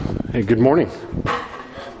Hey, good morning.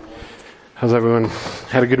 How's everyone?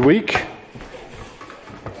 Had a good week?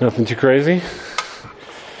 Nothing too crazy?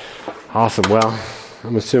 Awesome. Well,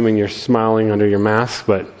 I'm assuming you're smiling under your mask,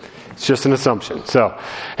 but it's just an assumption. So,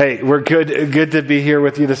 hey, we're good to be here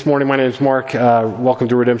with you this morning. My name is Mark. Welcome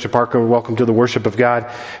to Redemption Park, and welcome to the worship of God.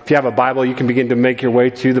 If you have a Bible, you can begin to make your way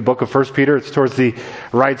to the book of 1 Peter. It's towards the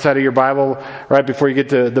right side of your Bible, right before you get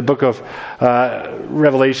to the book of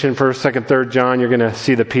Revelation, 1st, 2nd, 3rd John. You're going to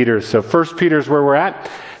see the Peters. So 1 Peter is where we're at,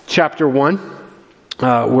 chapter 1,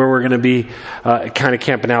 where we're going to be kind of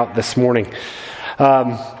camping out this morning.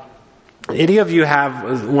 Any of you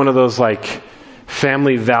have one of those like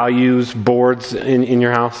family values boards in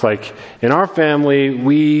your house? Like in our family,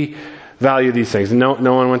 we value these things. No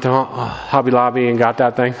one went to Hobby Lobby and got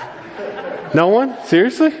that thing? No one?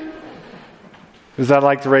 Seriously? Was that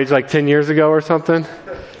like the rage like 10 years ago or something?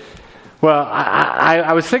 Well,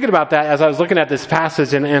 I was thinking about that as I was looking at this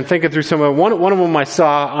passage and thinking through some of one of them I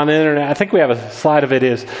saw on the internet. I think we have a slide of it.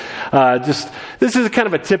 This is kind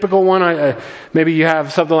of a typical one. Maybe you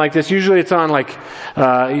have something like this. Usually it's on like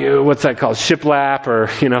what's that called, shiplap, or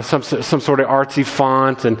some sort of artsy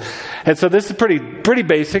font, and so this is pretty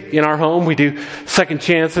basic in our home. We do second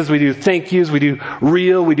chances, we do thank yous, we do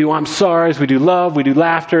real, we do I'm sorry's, we do love, we do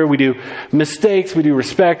laughter, we do mistakes, we do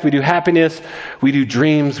respect, we do happiness, we do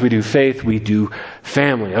dreams, we do faith. We do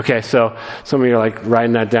family. Okay, so some of you are like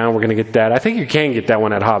writing that down. We're going to get that. I think you can get that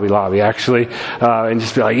one at Hobby Lobby, actually, and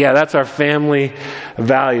just be like, yeah, that's our family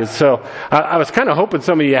values. So I was kind of hoping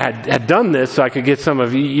some of you had done this so I could get some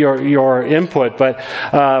of your input, but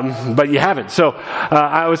you haven't. So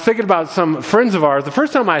I was thinking about some friends of ours. The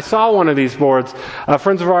first time I saw one of these boards,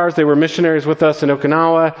 friends of ours, they were missionaries with us in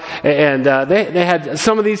Okinawa, and they had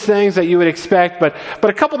some of these things that you would expect, but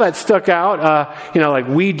a couple that stuck out, like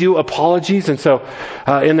we do apologies. And so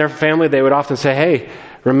in their family, they would often say, hey,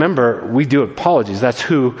 remember, we do apologies. That's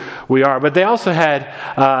who we are. But they also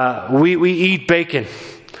had, we eat bacon,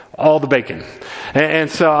 all the bacon. And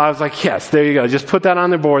so I was like, yes, there you go. Just put that on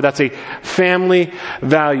the board. That's a family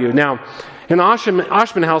value. Now, in the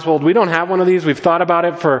Oshman household, we don't have one of these. We've thought about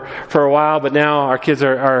it for a while, but now our kids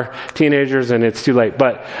are teenagers and it's too late.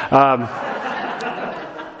 But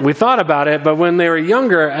we thought about it, but when they were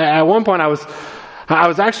younger, at one point I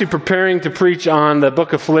was actually preparing to preach on the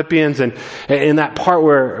book of Philippians, and in that part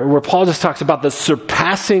where Paul just talks about the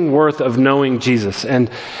surpassing worth of knowing Jesus. And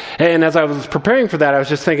as I was preparing for that, I was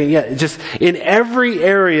just thinking, just in every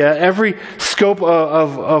area, every scope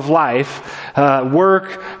of life,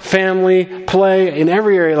 work, family, play, in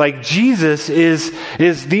every area, like Jesus is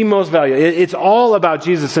the most valuable. It's all about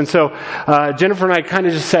Jesus. And so Jennifer and I kind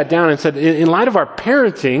of just sat down and said, in light of our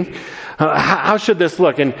parenting, how should this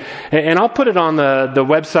look? And I'll put it on the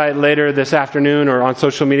website later this afternoon or on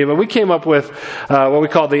social media, but we came up with what we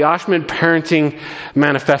call the Oshman Parenting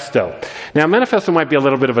Manifesto. Now, manifesto might be a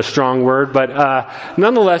little bit of a strong word, but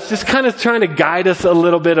nonetheless, just kind of trying to guide us a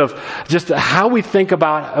little bit of just how we think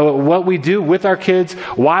about what we do with our kids,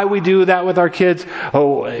 why we do that with our kids,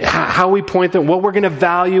 how we point them, what we're going to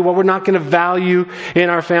value, what we're not going to value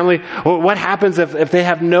in our family, what happens if they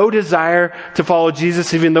have no desire to follow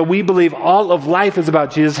Jesus, even though we believe all of life is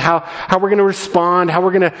about Jesus, how we're going to respond, how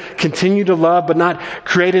we're going to continue to love, but not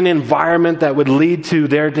create an environment that would lead to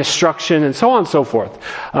their destruction, and so on and so forth.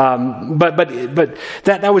 But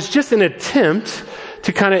that was just an attempt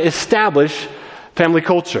to kind of establish family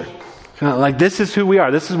culture. Like, this is who we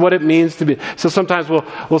are. This is what it means to be. So sometimes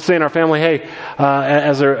we'll say in our family, hey,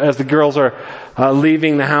 as the girls are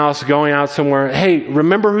leaving the house, going out somewhere, hey,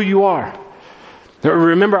 remember who you are.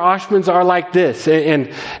 Remember, Oshmans are like this,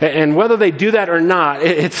 and whether they do that or not,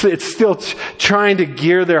 it's still trying to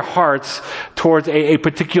gear their hearts towards a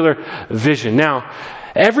particular vision. Now,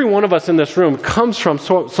 every one of us in this room comes from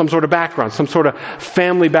some sort of background, some sort of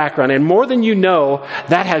family background. And more than you know,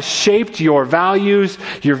 that has shaped your values,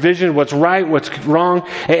 your vision, what's right, what's wrong.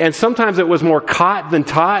 And sometimes it was more caught than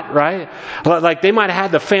taught, right? Like they might have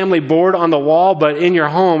had the family board on the wall, but in your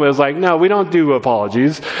home, it was like, no, we don't do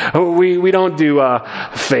apologies. We don't do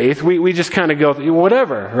faith. We just kind of go,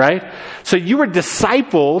 whatever, right? So you were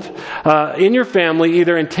discipled in your family,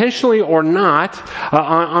 either intentionally or not,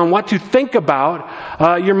 on what to think about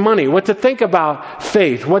your money, what to think about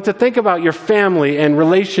faith, what to think about your family and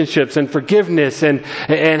relationships and forgiveness and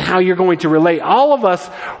how you're going to relate. All of us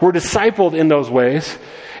were discipled in those ways.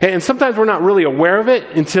 And sometimes we're not really aware of it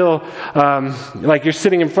until, like you're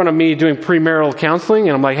sitting in front of me doing premarital counseling,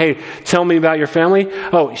 and I'm like, hey, tell me about your family.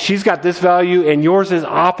 Oh, she's got this value, and yours is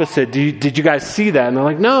opposite. Did you guys see that? And they're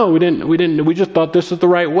like, no, we didn't. We just thought this was the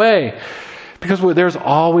right way. Because there's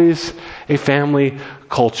always a family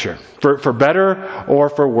culture. For better or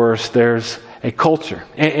for worse, there's a culture.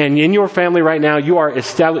 And in your family right now, you're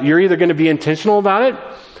either going to be intentional about it,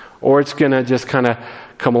 or it's going to just kind of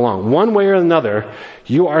come along. One way or another,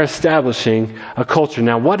 you are establishing a culture.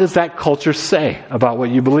 Now, what does that culture say about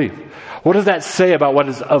what you believe? What does that say about what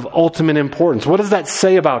is of ultimate importance? What does that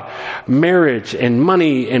say about marriage and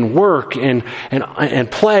money and work and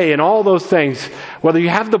play and all those things? Whether you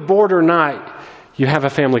have the board or not, you have a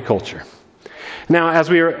family culture. Now,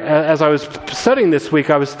 as I was studying this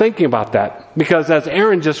week, I was thinking about that, because as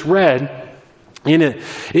Aaron just read,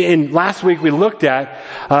 in last week we looked at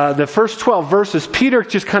the first 12 verses. Peter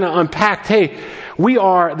just kind of unpacked, hey, we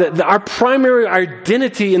are, our primary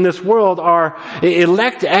identity in this world are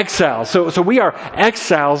elect exiles. So we are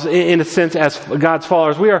exiles in a sense as God's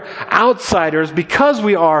followers. We are outsiders because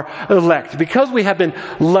we are elect, because we have been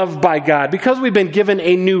loved by God, because we've been given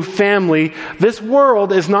a new family. This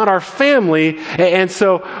world is not our family, and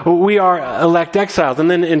so we are elect exiles.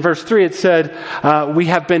 And then in verse 3 it said, we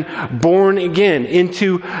have been born again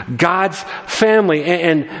into God's family.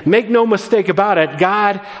 And make no mistake about it,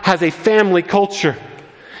 God has a family culture.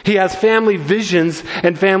 He has family visions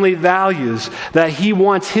and family values that He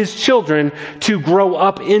wants His children to grow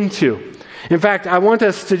up into. In fact, I want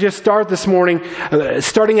us to just start this morning,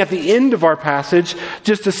 starting at the end of our passage,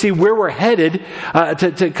 just to see where we're headed,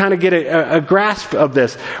 to kind of get a grasp of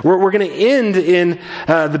this. We're going to end in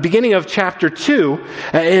the beginning of chapter 2,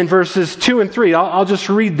 in verses 2 and 3. I'll just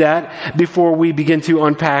read that before we begin to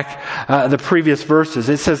unpack the previous verses.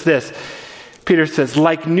 It says this. Peter says,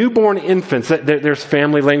 like newborn infants, there's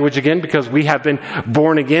family language again, because we have been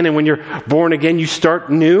born again, and when you're born again, you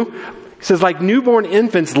start new. He says, like newborn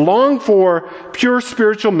infants, long for pure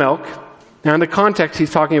spiritual milk. Now, in the context,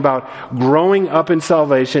 he's talking about growing up in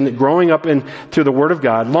salvation, growing up through the Word of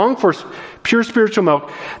God. Long for pure spiritual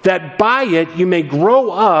milk, that by it you may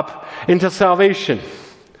grow up into salvation.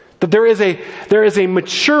 That there is a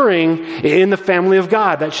maturing in the family of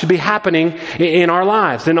God that should be happening in our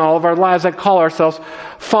lives, in all of our lives that call ourselves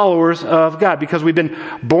followers of God. Because we've been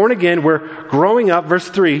born again, we're growing up. Verse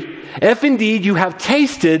 3, if indeed you have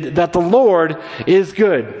tasted that the Lord is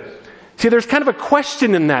good. See, there's kind of a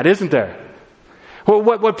question in that, isn't there? Well,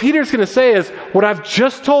 what Peter's going to say is, what I've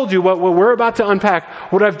just told you, what we're about to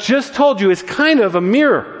unpack, what I've just told you is kind of a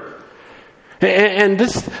mirror. And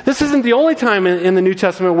this isn't the only time in the New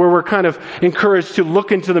Testament where we're kind of encouraged to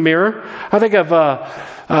look into the mirror. I think of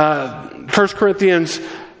 1 Corinthians,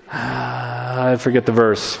 I forget the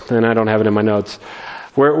verse, and I don't have it in my notes,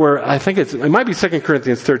 where I think it might be 2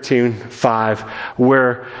 Corinthians 13:5,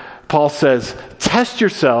 where Paul says, test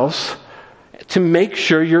yourselves to make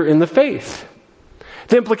sure you're in the faith.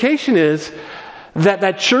 The implication is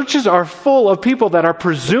that churches are full of people that are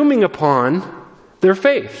presuming upon their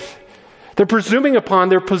faith. They're presuming upon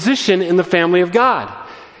their position in the family of God.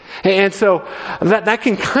 And so that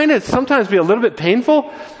can kind of sometimes be a little bit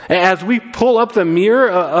painful as we pull up the mirror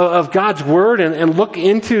of God's Word and look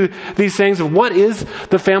into these things of what is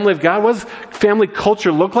the family of God? What does family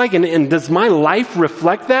culture look like? And does my life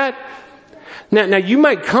reflect that? Now you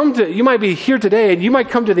might be here today and you might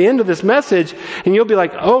come to the end of this message and you'll be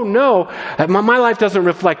like, oh no, my life doesn't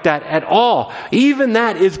reflect that at all. Even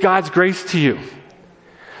that is God's grace to you.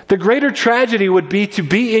 The greater tragedy would be to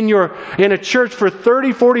be in a church for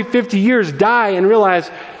 30, 40, 50 years, die and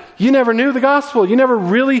realize you never knew the gospel. You never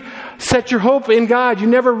really set your hope in God. You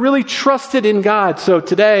never really trusted in God. So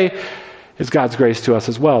today is God's grace to us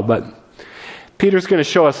as well. But Peter's going to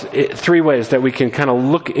show us 3 ways that we can kind of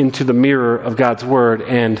look into the mirror of God's Word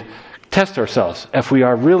and test ourselves if we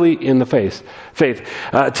are really in the faith.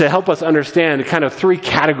 To help us understand kind of 3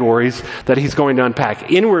 categories that he's going to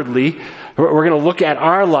unpack. Inwardly, we're going to look at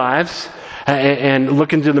our lives and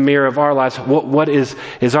look into the mirror of our lives. What is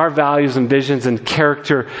our values and visions and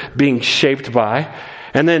character being shaped by?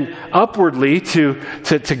 And then upwardly to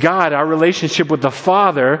God, our relationship with the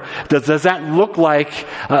Father, does that look like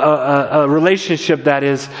a relationship that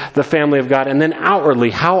is the family of God? And then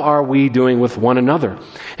outwardly, how are we doing with one another?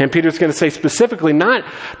 And Peter's going to say specifically, not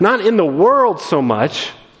in the world so much.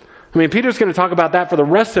 I mean, Peter's going to talk about that for the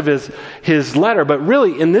rest of his letter, but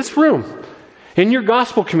really in this room, in your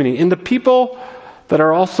gospel community, in the people that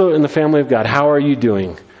are also in the family of God, how are you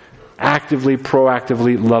doing? Actively,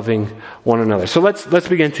 proactively loving one another. So let's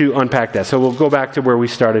begin to unpack that. So we'll go back to where we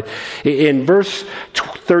started. In verse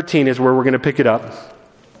 13 is where we're going to pick it up.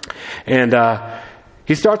 And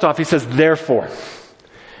he starts off, he says, therefore.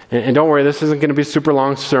 And don't worry, this isn't going to be a super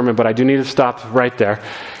long sermon, but I do need to stop right there.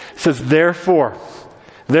 It says, therefore.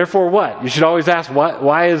 Therefore what? You should always ask,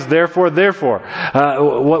 why is therefore?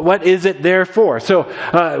 What is it there for? So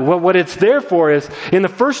what it's there for is, in the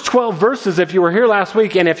first 12 verses, if you were here last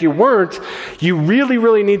week, and if you weren't, you really,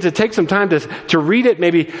 really need to take some time to read it,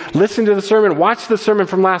 maybe listen to the sermon, watch the sermon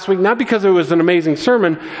from last week, not because it was an amazing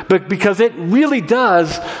sermon, but because it really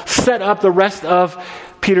does set up the rest of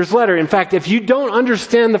Peter's letter. In fact, if you don't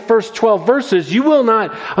understand the first 12 verses, you will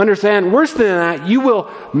not understand. Worse than that, you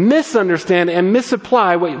will misunderstand and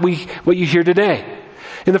misapply what you hear today.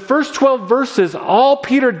 In the first 12 verses, all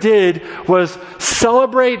Peter did was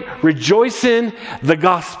celebrate, rejoice in the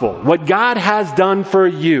gospel, what God has done for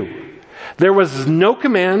you. There was no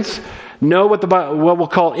commands, no what we'll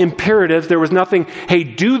call imperatives. There was nothing, hey,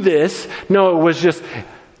 do this. No, it was just,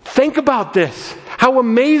 think about this. How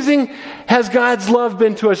amazing has God's love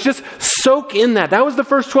been to us? Just soak in that. That was the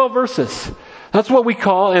first 12 verses. That's what we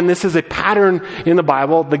call, and this is a pattern in the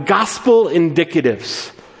Bible, the gospel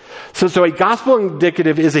indicatives. So a gospel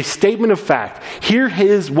indicative is a statement of fact. Here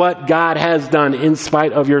is what God has done in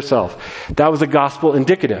spite of yourself. That was a gospel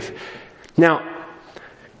indicative. Now,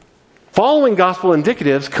 following gospel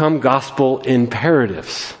indicatives come gospel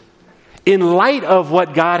imperatives. In light of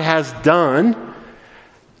what God has done,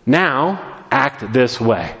 now act this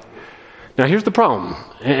way. Now here's the problem,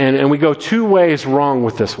 and we go two ways wrong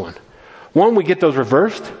with this one. One, we get those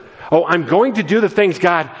reversed. Oh, I'm going to do the things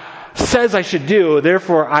God says I should do,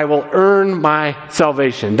 therefore I will earn my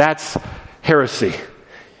salvation. That's heresy.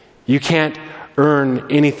 You can't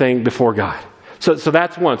earn anything before God. So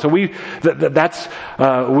that's one. So we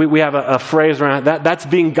have a phrase around that. That's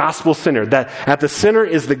being gospel-centered. That at the center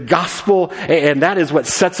is the gospel, and that is what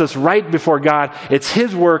sets us right before God. It's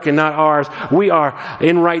His work and not ours. We are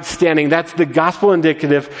in right standing. That's the gospel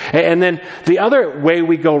indicative. And then the other way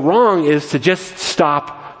we go wrong is to just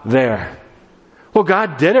stop there. Well,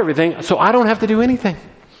 God did everything, so I don't have to do anything.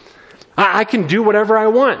 I can do whatever I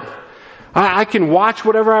want. I can watch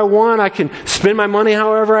whatever I want. I can spend my money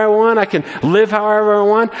however I want. I can live however I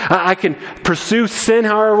want. I can pursue sin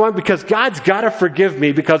however I want because God's got to forgive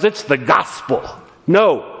me because it's the gospel.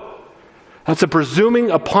 No. That's a presuming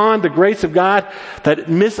upon the grace of God that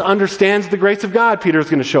misunderstands the grace of God, Peter is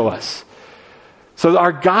going to show us. So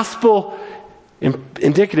our gospel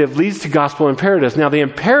indicative leads to gospel imperatives. Now the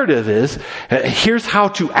imperative is, here's how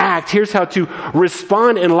to act, here's how to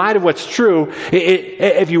respond in light of what's true.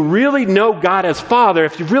 If you really know God as Father,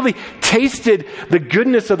 if you've really tasted the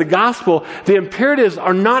goodness of the gospel, the imperatives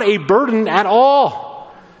are not a burden at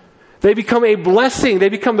all. They become a blessing. They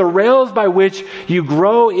become the rails by which you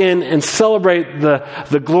grow in and celebrate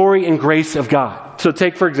the glory and grace of God. So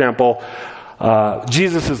take, for example,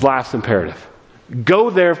 Jesus' last imperative. Go,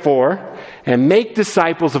 therefore, and make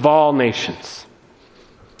disciples of all nations.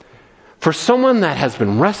 For someone that has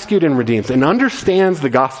been rescued and redeemed and understands the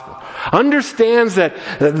gospel, understands that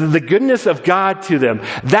the goodness of God to them,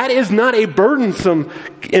 that is not a burdensome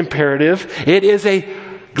imperative. It is a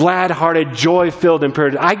glad-hearted, joy-filled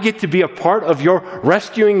imperative. I get to be a part of your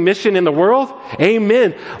rescuing mission in the world?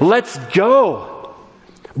 Amen. Let's go.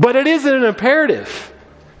 But it isn't an imperative.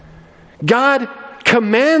 God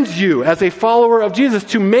commands you as a follower of Jesus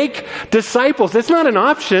to make disciples. It's not an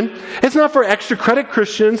option. It's not for extra credit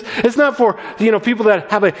Christians. It's not for people that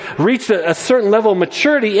have reached a certain level of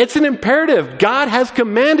maturity. It's an imperative. God has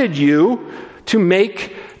commanded you to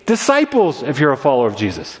make disciples if you're a follower of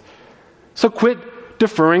Jesus. So quit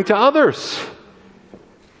deferring to others.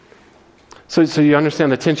 So you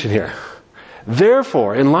understand the tension here.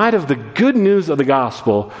 Therefore, in light of the good news of the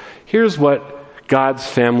gospel, here's what God's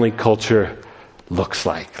family culture looks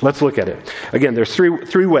like. Let's look at it. Again, there's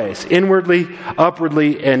three ways. Inwardly,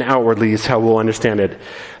 upwardly, and outwardly is how we'll understand it.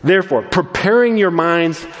 Therefore, preparing your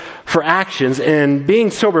minds for actions and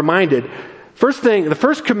being sober-minded. The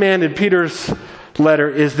first command in Peter's letter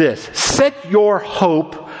is this: set your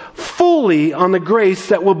hope fully on the grace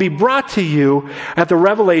that will be brought to you at the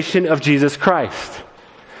revelation of Jesus Christ.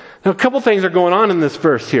 Now, a couple things are going on in this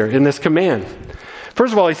verse here, in this command.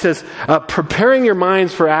 First of all, he says, preparing your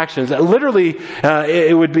minds for actions. Literally,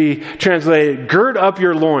 it would be translated, gird up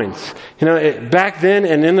your loins. Back then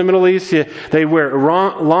and in the Middle East, they wear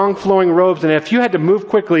long flowing robes, and if you had to move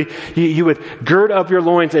quickly, you would gird up your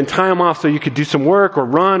loins and tie them off so you could do some work or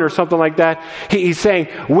run or something like that. He's saying,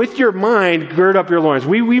 with your mind, gird up your loins.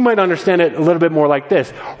 We might understand it a little bit more like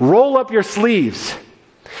this. Roll up your sleeves.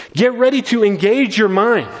 Get ready to engage your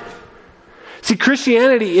mind. See,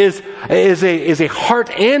 Christianity is a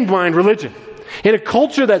heart and mind religion. In a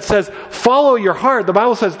culture that says, follow your heart, the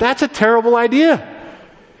Bible says that's a terrible idea.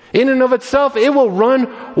 In and of itself, it will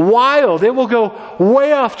run wild. It will go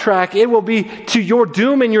way off track. It will be to your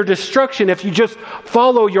doom and your destruction if you just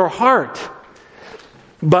follow your heart.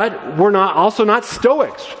 But we're also not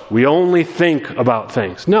Stoics. We only think about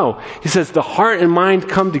things. No, he says the heart and mind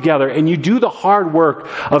come together and you do the hard work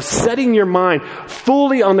of setting your mind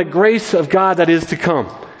fully on the grace of God that is to come.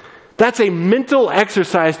 That's a mental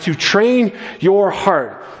exercise to train your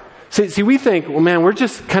heart. See, we think, well, man, we're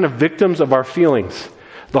just kind of victims of our feelings.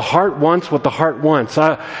 The heart wants what the heart wants.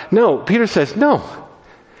 No, Peter says, no.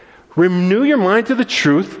 Renew your mind to the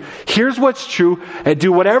truth. Here's what's true. And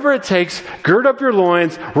do whatever it takes. Gird up your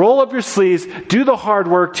loins. Roll up your sleeves. Do the hard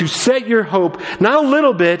work to set your hope, not a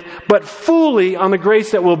little bit, but fully on the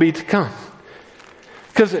grace that will be to come.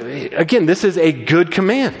 Because, again, this is a good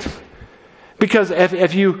command. Because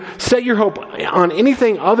if you set your hope on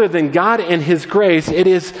anything other than God and His grace, it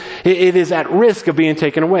is at risk of being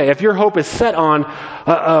taken away. If your hope is set on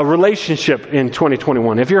a relationship in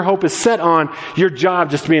 2021, if your hope is set on your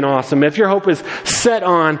job just being awesome, if your hope is set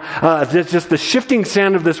on just the shifting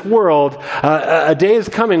sand of this world, a day is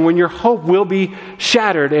coming when your hope will be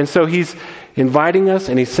shattered. And so He's inviting us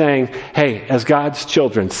and He's saying, hey, as God's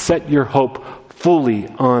children, set your hope fully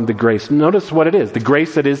on the grace. Notice what it is, the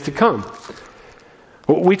grace that is to come.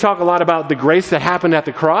 We talk a lot about the grace that happened at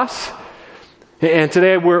the cross. And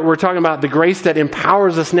today we're talking about the grace that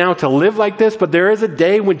empowers us now to live like this. But there is a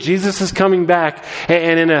day when Jesus is coming back.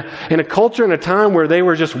 And in a culture and a time where they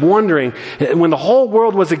were just wondering, when the whole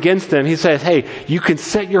world was against them, He says, hey, you can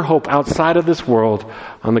set your hope outside of this world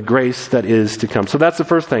on the grace that is to come. So that's the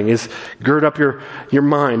first thing, is gird up your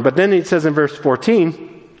mind. But then He says in verse 14,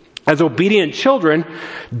 as obedient children,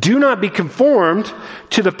 do not be conformed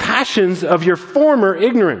to the passions of your former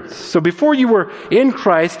ignorance. So before you were in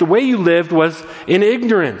Christ, the way you lived was in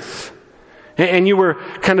ignorance. And you were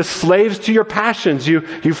kind of slaves to your passions. You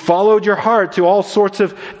followed your heart to all sorts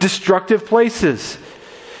of destructive places.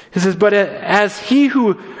 He says, but as He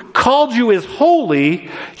who called you is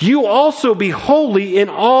holy, you also be holy in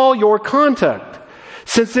all your conduct.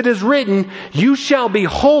 Since it is written, you shall be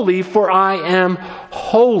holy, for I am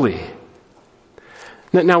holy.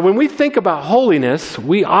 Now, when we think about holiness,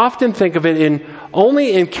 we often think of it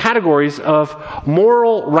only in categories of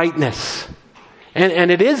moral rightness.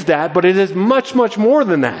 And it is that, but it is much, much more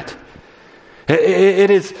than that.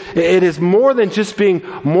 It is more than just being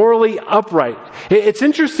morally upright. It's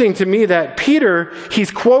interesting to me that Peter, he's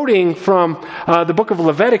quoting from the book of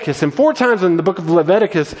Leviticus. And 4 times in the book of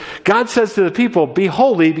Leviticus, God says to the people, be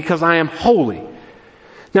holy because I am holy.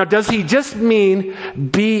 Now, does He just mean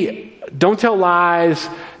don't tell lies,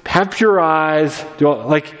 have pure eyes?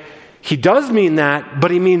 He does mean that,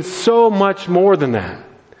 but He means so much more than that.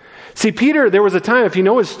 See, Peter, there was a time, if you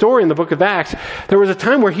know his story in the book of Acts, there was a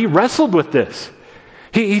time where he wrestled with this.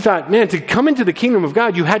 He thought, man, to come into the kingdom of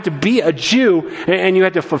God, you had to be a Jew and you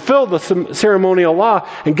had to fulfill the ceremonial law.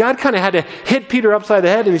 And God kind of had to hit Peter upside the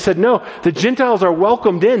head. And He said, no, the Gentiles are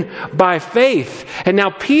welcomed in by faith. And now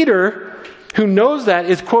Peter, who knows that,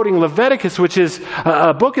 is quoting Leviticus, which is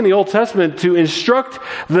a book in the Old Testament to instruct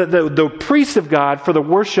the priests of God for the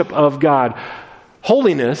worship of God.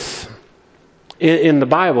 Holiness in the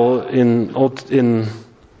Bible, in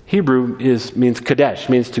Hebrew, means kadesh,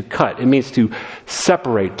 means to cut. It means to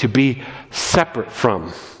separate, to be separate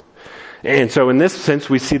from. And so in this sense,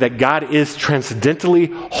 we see that God is transcendently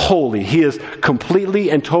holy. He is completely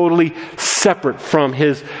and totally separate from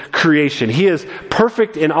His creation. He is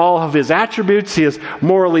perfect in all of His attributes. He is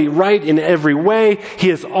morally right in every way. He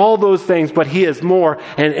is all those things, but He is more.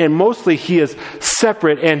 And mostly He is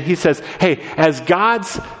separate. And He says, hey, as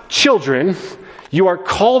God's children, you are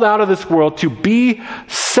called out of this world to be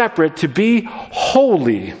separate, to be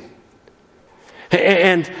holy.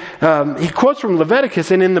 And he quotes from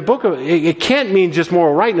Leviticus, and in the book of, it can't mean just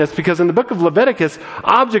moral rightness, because in the book of Leviticus,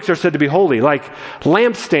 objects are said to be holy, like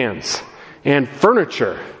lampstands and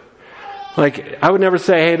furniture. Like, I would never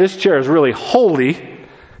say, hey, this chair is really holy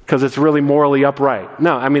because it's really morally upright.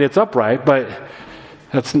 No, I mean, it's upright, but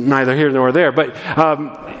that's neither here nor there. But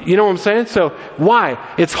you know what I'm saying? So why?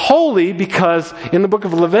 It's holy because in the book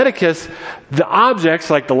of Leviticus, the objects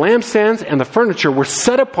like the lampstands and the furniture were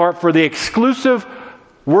set apart for the exclusive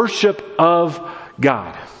worship of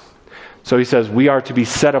God. So he says we are to be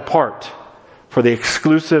set apart for the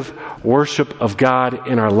exclusive worship of God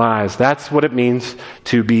in our lives. That's what it means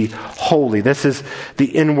to be holy. This is the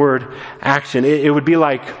inward action. It would be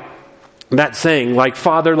like that saying, like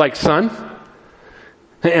father, like son.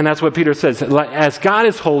 And that's what Peter says. As God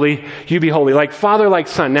is holy, you be holy. Like father, like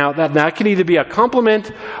son. Now, that can either be a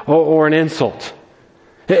compliment or an insult.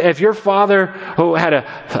 If your father who had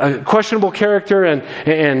a questionable character and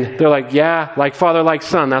they're like, yeah, like father, like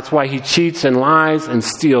son, that's why he cheats and lies and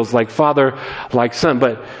steals, like father, like son.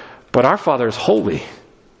 But our Father is holy.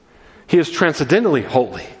 He is transcendently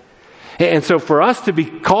holy. And so for us to be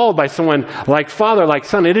called by someone like Father, like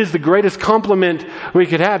Son, it is the greatest compliment we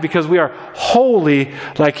could have because we are holy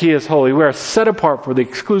like He is holy. We are set apart for the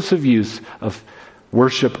exclusive use of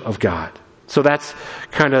worship of God. So that's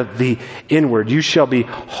kind of the inward. You shall be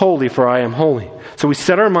holy, for I am holy. So we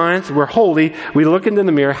set our minds, we're holy, we look into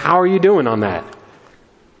the mirror. How are you doing on that?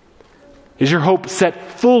 Is your hope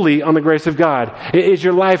set fully on the grace of God? Is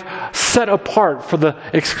your life set apart for the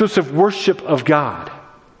exclusive worship of God?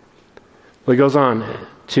 Well, he goes on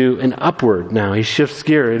to an upward now. He shifts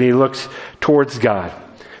gear and he looks towards God.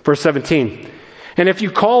 Verse 17, and if you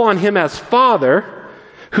call on Him as Father,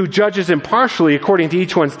 who judges impartially according to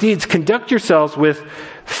each one's deeds, conduct yourselves with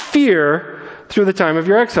fear through the time of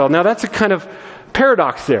your exile. Now that's a kind of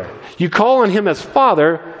paradox there. You call on Him as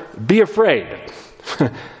Father, be afraid.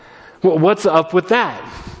 Well, what's up with that?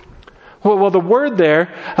 Well, the word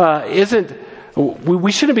there isn't,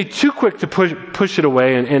 we shouldn't be too quick to push it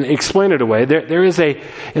away and explain it away. There is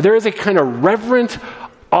a kind of reverent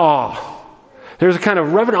awe. There's a kind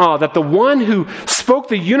of reverent awe that the one who spoke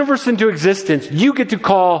the universe into existence, you get to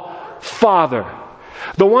call Father.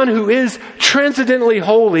 The one who is transcendently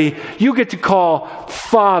holy, you get to call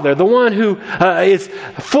Father. The one who is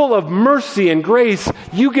full of mercy and grace,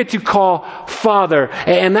 you get to call Father.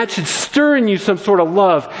 And that should stir in you some sort of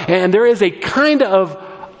love. And there is a kind of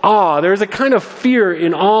awe, there is a kind of fear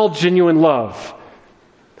in all genuine love.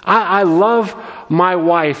 I love my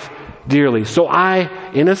wife dearly. So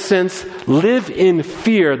I, in a sense, live in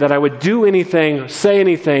fear that I would do anything, say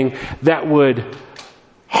anything that would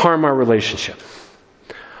harm our relationship.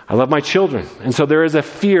 I love my children. And so there is a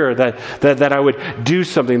fear that I would do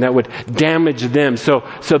something that would damage them. So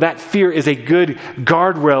that fear is a good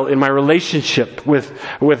guardrail in my relationship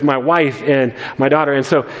with my wife and my daughter. And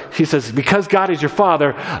so he says, because God is your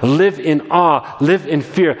Father, live in awe, live in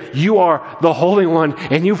fear. You are the Holy One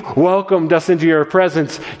and you've welcomed us into your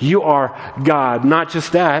presence. You are God. Not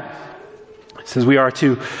just that. It says we are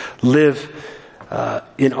to live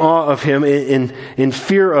in awe of Him, in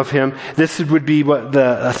fear of Him. This would be what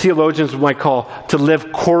the theologians might call to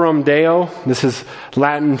live coram Deo. This is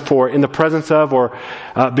Latin for in the presence of or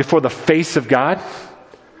before the face of God.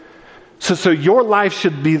 So your life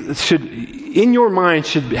should in your mind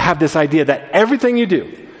should have this idea that everything you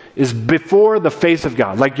do is before the face of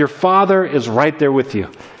God. Like your Father is right there with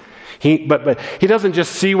you. But He doesn't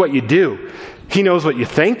just see what you do. He knows what you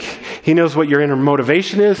think. He knows what your inner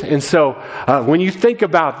motivation is. And so when you think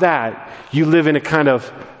about that, you live in a kind of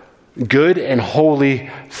good and holy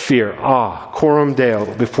fear. Awe, coram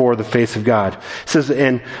Deo, before the face of God. It says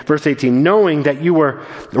in verse 18, knowing that you were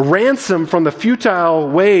ransomed from the futile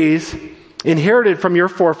ways inherited from your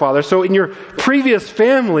forefathers. So in your previous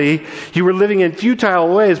family, you were living in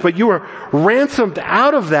futile ways, but you were ransomed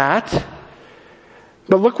out of that.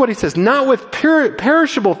 But look what he says, not with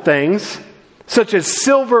perishable things, such as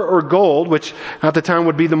silver or gold, which at the time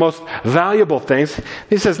would be the most valuable things.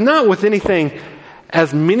 He says, not with anything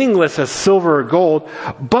as meaningless as silver or gold,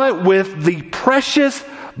 but with the precious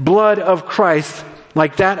blood of Christ,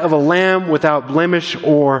 like that of a lamb without blemish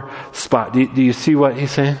or spot. Do you see what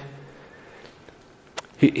he's saying?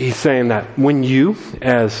 He's saying that when you,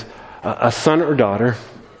 as a son or daughter,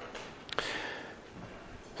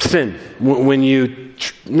 sin, when you,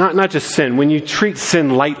 not just sin, when you treat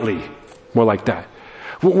sin lightly, more like that.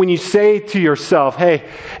 When you say to yourself, hey,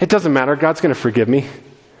 it doesn't matter, God's going to forgive me.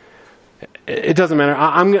 It doesn't matter.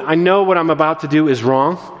 I know what I'm about to do is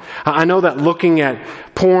wrong. I know that looking at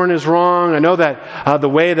porn is wrong. I know that the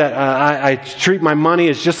way that I treat my money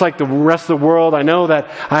is just like the rest of the world. I know that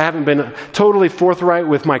I haven't been totally forthright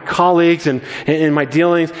with my colleagues and in my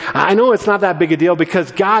dealings. I know it's not that big a deal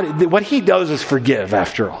because God, what He does is forgive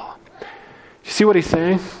after all. You see what He's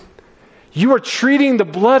saying? You are treating the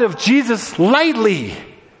blood of Jesus lightly.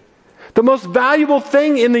 The most valuable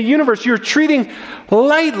thing in the universe, you're treating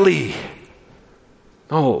lightly.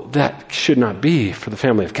 Oh, that should not be for the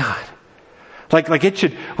family of God. Like it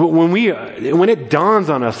should, when it dawns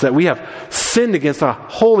on us that we have sinned against a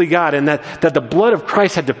holy God and that the blood of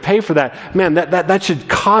Christ had to pay for that, man, that should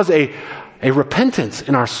cause a repentance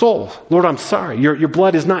in our soul. Lord, I'm sorry. Your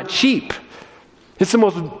blood is not cheap. It's the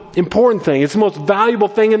most important thing. It's the most valuable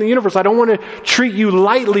thing in the universe. I don't want to treat you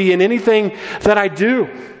lightly in anything that I do.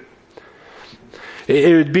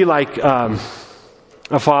 It would be like a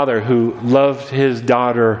father who loved his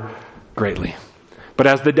daughter greatly. But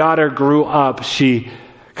as the daughter grew up, she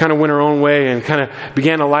kind of went her own way and kind of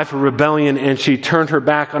began a life of rebellion, and she turned her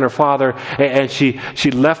back on her father, and she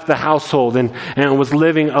left the household and was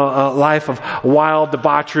living a life of wild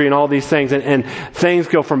debauchery and all these things, and things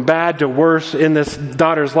go from bad to worse in this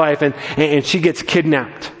daughter's life, and she gets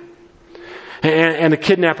kidnapped. And the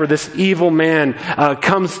kidnapper, this evil man,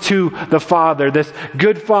 comes to the father, this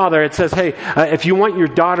good father. It says, hey, if you want your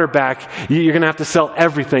daughter back, you're going to have to sell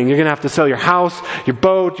everything. You're going to have to sell your house, your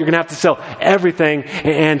boat. You're going to have to sell everything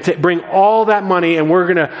and to bring all that money. And we're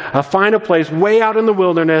going to find a place way out in the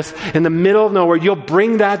wilderness, in the middle of nowhere. You'll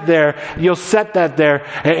bring that there. You'll set that there.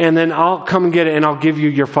 And then I'll come and get it, and I'll give you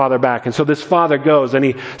your father back. And so this father goes and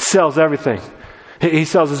he sells everything. He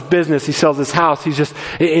sells his business. He sells his house. He's just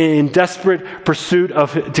in desperate pursuit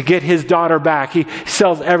to get his daughter back. He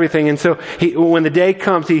sells everything. And so when the day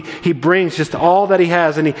comes, he brings just all that he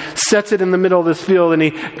has, and he sets it in the middle of this field, and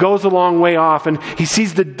he goes a long way off, and he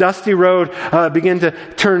sees the dusty road begin to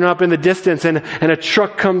turn up in the distance, and a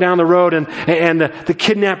truck come down the road, and the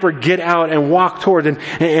kidnapper get out and walk toward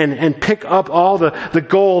and pick up all the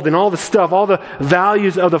gold and all the stuff, all the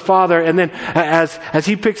values of the father. And then as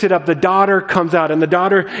he picks it up, the daughter comes out. And the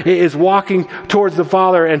daughter is walking towards the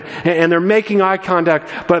father, and they're making eye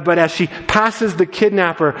contact. But as she passes the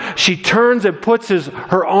kidnapper, she turns and puts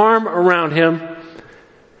her arm around him.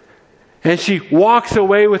 And she walks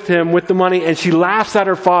away with him with the money, and she laughs at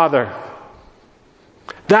her father.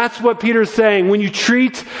 That's what Peter's saying. When you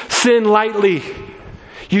treat sin lightly,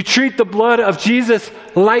 you treat the blood of Jesus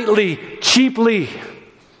lightly, cheaply,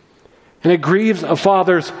 and it grieves a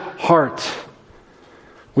father's heart.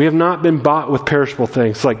 We have not been bought with perishable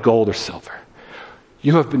things like gold or silver.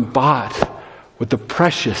 You have been bought with the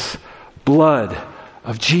precious blood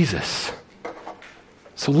of Jesus.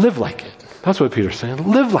 So live like it. That's what Peter's saying.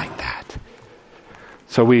 Live like that.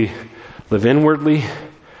 So we live inwardly,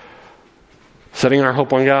 setting our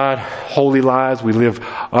hope on God, holy lives. We live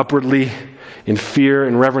upwardly in fear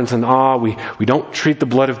and reverence and awe. We don't treat the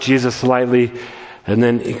blood of Jesus lightly. And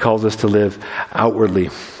then he calls us to live outwardly.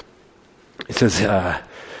 It says,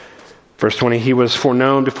 verse 20, he was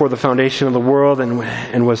foreknown before the foundation of the world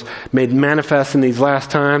and was made manifest in these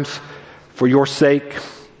last times for your sake,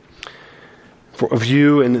 of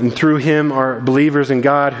you, and through him are believers in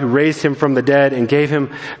God, who raised him from the dead and gave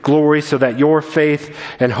him glory, so that your faith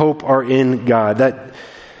and hope are in God. That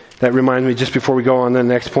reminds me, just before we go on to the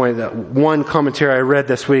next point, that one commentary I read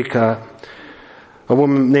this week, a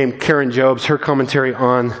woman named Karen Jobes, her commentary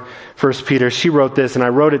on 1 Peter, she wrote this, and I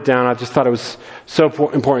wrote it down. I just thought it was so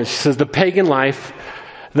important. She says, the pagan life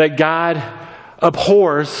that God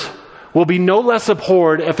abhors will be no less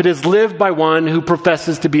abhorred if it is lived by one who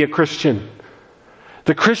professes to be a Christian.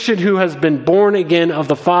 The Christian who has been born again of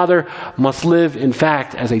the Father must live, in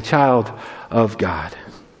fact, as a child of God.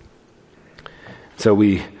 So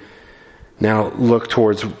we now look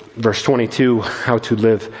towards verse 22, how to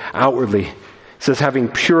live outwardly. It says, having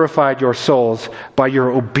purified your souls by your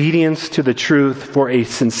obedience to the truth for a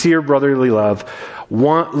sincere brotherly love,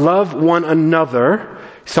 love one another.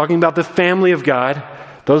 He's talking about the family of God,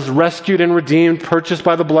 those rescued and redeemed, purchased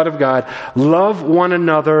by the blood of God. Love one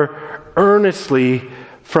another earnestly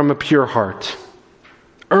from a pure heart.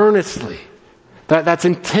 Earnestly. That's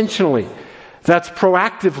intentionally. That's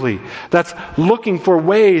proactively. That's looking for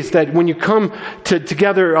ways that when you come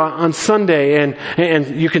together on Sunday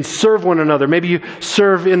and you can serve one another. Maybe you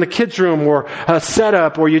serve in the kids' room or a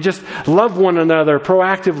setup, or you just love one another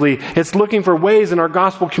proactively. It's looking for ways in our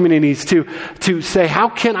gospel communities to say, how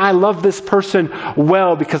can I love this person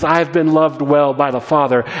well because I have been loved well by the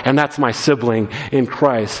Father, and that's my sibling in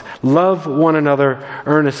Christ. Love one another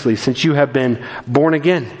earnestly, since you have been born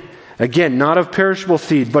again. Again, not of perishable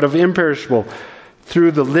seed, but of imperishable,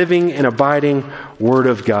 through the living and abiding Word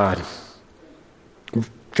of God.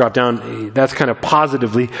 Drop down, that's kind of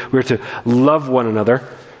positively. We're to love one another.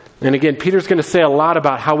 And again, Peter's going to say a lot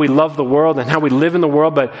about how we love the world and how we live in the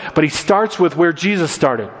world, but he starts with where Jesus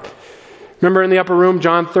started. Remember in the upper room,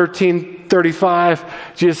 John 13:35,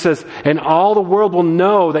 Jesus says, and all the world will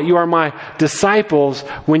know that you are my disciples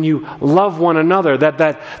when you love one another.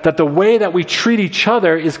 That the way that we treat each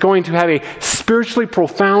other is going to have a spiritually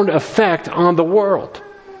profound effect on the world.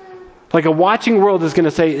 Like a watching world is going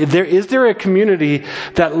to say, is there a community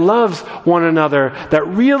that loves one another, that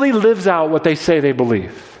really lives out what they say they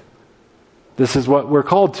believe? This is what we're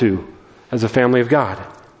called to as a family of God,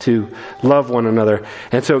 to love one another.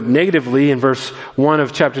 And so negatively in verse 1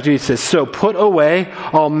 of chapter 2, it says, so put away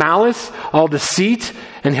all malice, all deceit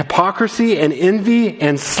and hypocrisy and envy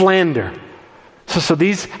and slander. So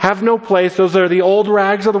these have no place. Those are the old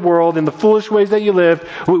rags of the world and the foolish ways that you lived.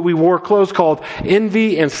 We wore clothes called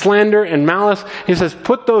envy and slander and malice. He says,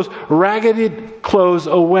 put those ragged clothes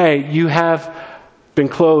away. You have been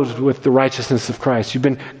clothed with the righteousness of Christ. You've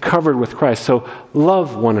been covered with Christ. So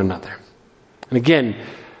love one another. And again,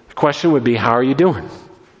 the question would be, how are you doing?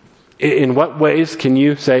 In what ways can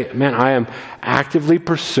you say, man, I am actively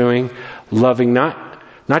pursuing loving not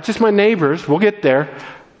just my neighbors, we'll get there,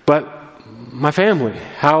 but my family?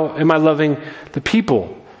 How am I loving the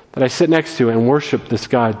people that I sit next to and worship this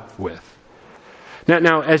God with?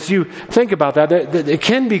 Now, as you think about that, it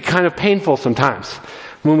can be kind of painful sometimes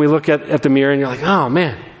when we look at the mirror and you're like, oh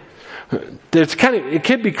man, it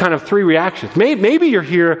could be kind of three reactions. Maybe you're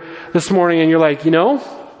here this morning and you're like,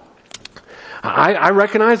 I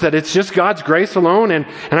recognize that it's just God's grace alone, and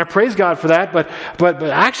I praise God for that, but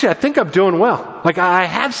actually I think I'm doing well. Like I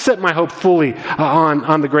have set my hope fully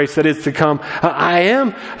on the grace that is to come. I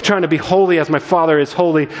am trying to be holy as my Father is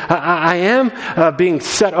holy. I am being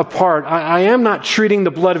set apart. I am not treating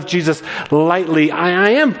the blood of Jesus lightly.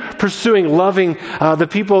 I am pursuing loving the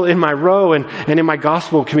people in my row and in my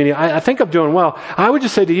gospel community. I think I'm doing well. I would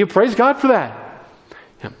just say to you, praise God for that.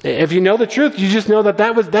 If you know the truth, you just know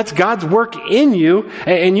that's God's work in you,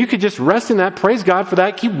 and you could just rest in that, praise God for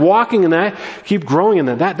that, keep walking in that, keep growing in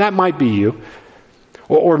that. That might be you.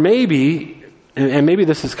 Or maybe, and maybe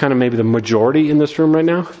this is kind of maybe the majority in this room right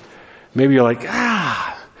now, maybe you're like,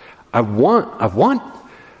 I want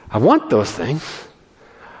those things.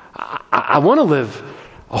 I want to live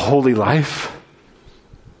a holy life.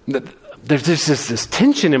 There's just this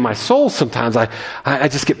tension in my soul sometimes. I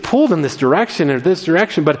just get pulled in this direction or this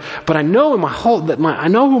direction, but I know in my whole I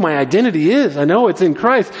know who my identity is. I know it's in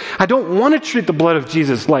Christ. I don't want to treat the blood of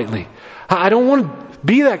Jesus lightly. I don't want to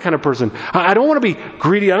be that kind of person. I don't want to be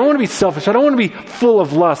greedy. I don't want to be selfish. I don't want to be full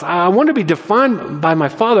of lust. I want to be defined by my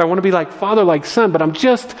Father. I want to be like Father, like Son, but I'm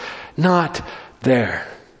just not there.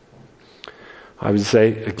 I would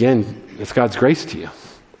say, again, it's God's grace to you.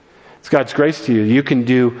 It's God's grace to you. You can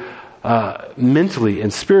do mentally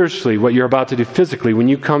and spiritually what you're about to do physically when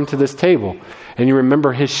you come to this table and you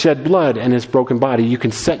remember his shed blood and his broken body. You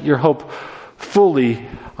can set your hope fully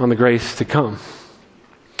on the grace to come.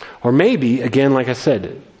 Or maybe, again, like I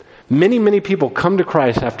said, many people come to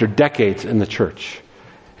Christ after decades in the church.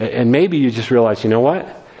 And maybe you just realize, you know what?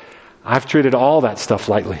 I've treated all that stuff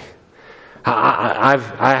lightly.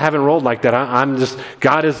 I haven't rolled like that. I'm just,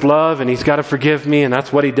 God is love and he's got to forgive me and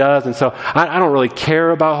that's what he does. And so I don't really care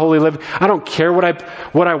about holy living. I don't care what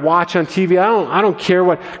I watch on TV. I don't care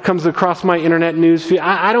what comes across my internet news feed.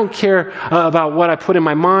 I don't care about what I put in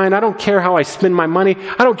my mind. I don't care how I spend my money.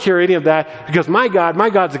 I don't care any of that because my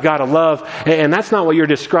God's a God of love. And that's not what you're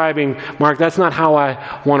describing, Mark. That's not how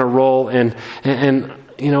I want to roll. And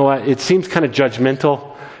you know what? It seems kind of judgmental.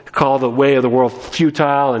 Call the way of the world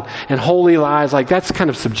futile and holy lies. Like that's kind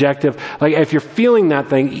of subjective. Like if you're feeling that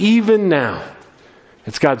thing, even now,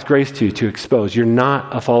 it's God's grace to you to expose. You're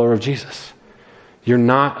not a follower of Jesus. You're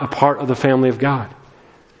not a part of the family of God.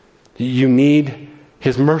 You need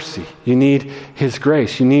his mercy. You need his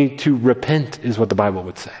grace. You need to repent is what the Bible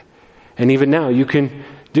would say. And even now you can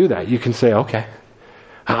do that. You can say, okay,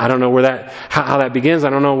 I don't know how that begins. I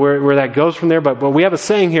don't know where that goes from there, but we have a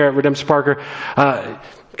saying here at Redemption Parker,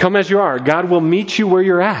 come as you are. God will meet you where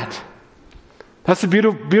you're at. That's the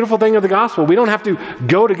beautiful thing of the gospel. We don't have to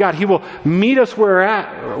go to God. He will meet us where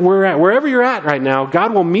we're at. Wherever you're at right now,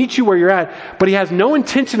 God will meet you where you're at, but he has no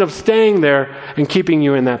intention of staying there and keeping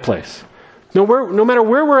you in that place. No matter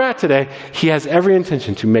where we're at today, he has every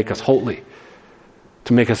intention to make us holy,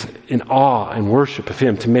 to make us in awe and worship of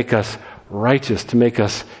him, to make us righteous, to make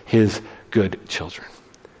us his good children.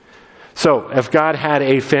 So, if God had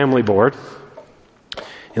a family board,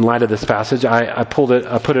 in light of this passage, I put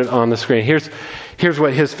it on the screen. Here's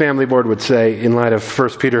what his family board would say in light of 1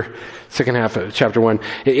 Peter, second half of chapter 1.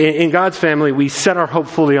 In God's family, we set our hope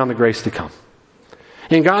fully on the grace to come.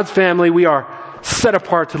 In God's family, we are set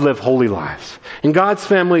apart to live holy lives. In God's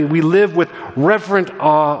family, we live with reverent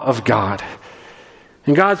awe of God.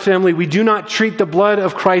 In God's family, we do not treat the blood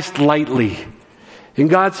of Christ lightly. In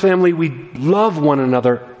God's family, we love one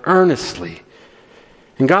another earnestly.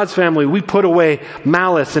 In God's family, we put away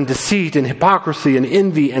malice and deceit and hypocrisy and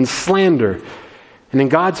envy and slander. And in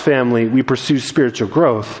God's family, we pursue spiritual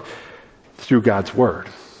growth through God's word.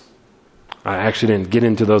 I actually didn't get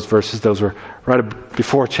into those verses. Those were right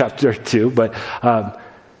before chapter 2. But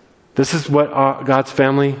this is what God's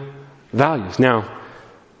family values. Now,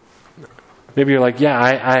 maybe you're like, yeah,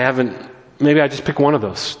 I haven't, maybe I just pick one of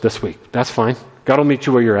those this week. That's fine. God will meet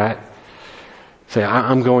you where you're at. Say,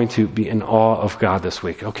 I'm going to be in awe of God this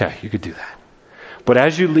week. Okay, you could do that. But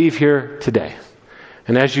as you leave here today,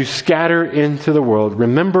 and as you scatter into the world,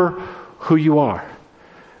 remember who you are.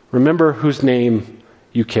 Remember whose name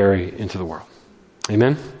you carry into the world.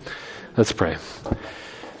 Amen? Let's pray.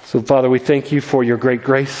 So, Father, we thank you for your great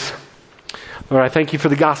grace. Lord, I thank you for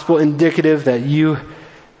the gospel indicative that you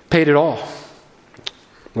paid it all.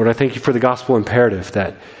 Lord, I thank you for the gospel imperative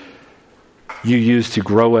that you use to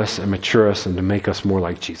grow us and mature us and to make us more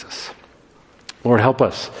like Jesus. Lord, help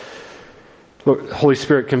us. Lord, Holy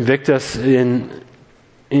Spirit, convict us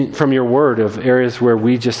from your word of areas where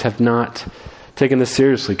we just have not taken this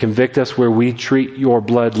seriously. Convict us where we treat your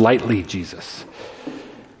blood lightly, Jesus.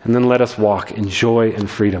 And then let us walk in joy and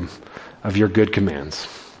freedom of your good commands.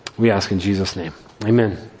 We ask in Jesus' name.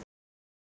 Amen.